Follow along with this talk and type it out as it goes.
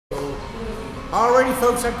Alrighty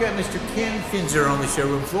folks, I've got Mr. Ken Finzer on the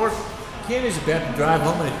showroom floor. Ken is about to drive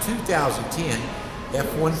home in a 2010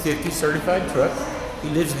 F150 certified truck. He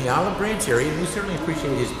lives in the Olive Branch area and we certainly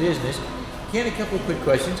appreciate his business. Ken, a couple of quick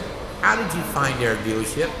questions. How did you find our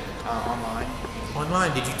dealership? Online.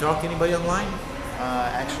 Online. Did you talk to anybody online? No,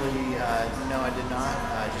 I did not.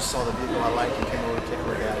 I just saw the vehicle I liked and came over to take a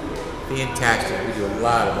look at it. Fantastic. We do a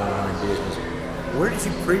lot of online business. Where did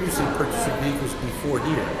you previously purchase your vehicles before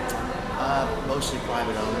here? Mostly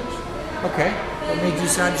private owners. Okay. What made you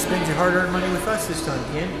decide to spend your hard-earned money with us this time,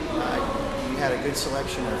 Ken? You had a good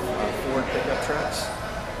selection of Ford pickup trucks,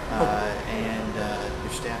 and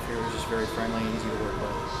your staff here was just very friendly and easy to work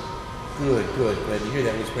with. Good, good. Glad to hear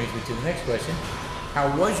that, which brings me to the next question. How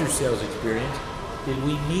was your sales experience? Did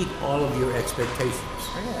we meet all of your expectations?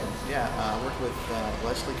 Yeah. I worked with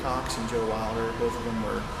Leslie Cox and Joe Wilder. Both of them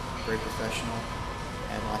were very professional,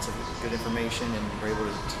 had lots of good information, and were able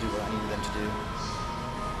to do what I needed them to do.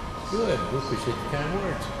 Good. We appreciate the kind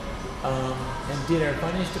words. And did our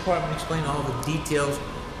finance department explain all the details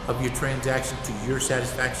of your transaction to your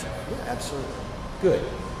satisfaction? Yeah, absolutely. Good.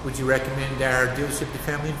 Would you recommend our dealership to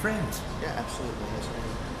family and friends? Yeah, absolutely. Yes, I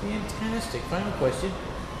do. Fantastic. Final question.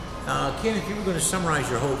 Ken, if you were going to summarize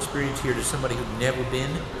your whole experience here to somebody who'd never been,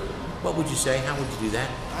 what would you say? How would you do that?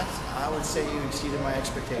 I would say you exceeded my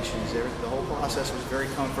expectations. The whole process was very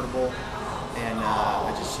comfortable, and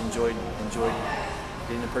I just enjoyed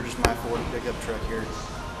getting to purchase my Ford pickup truck here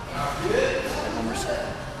at Homer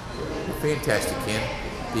State. Fantastic, Ken.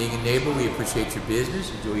 Being a neighbor, we appreciate your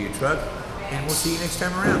business, enjoy your truck, and we'll see you next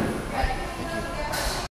time around.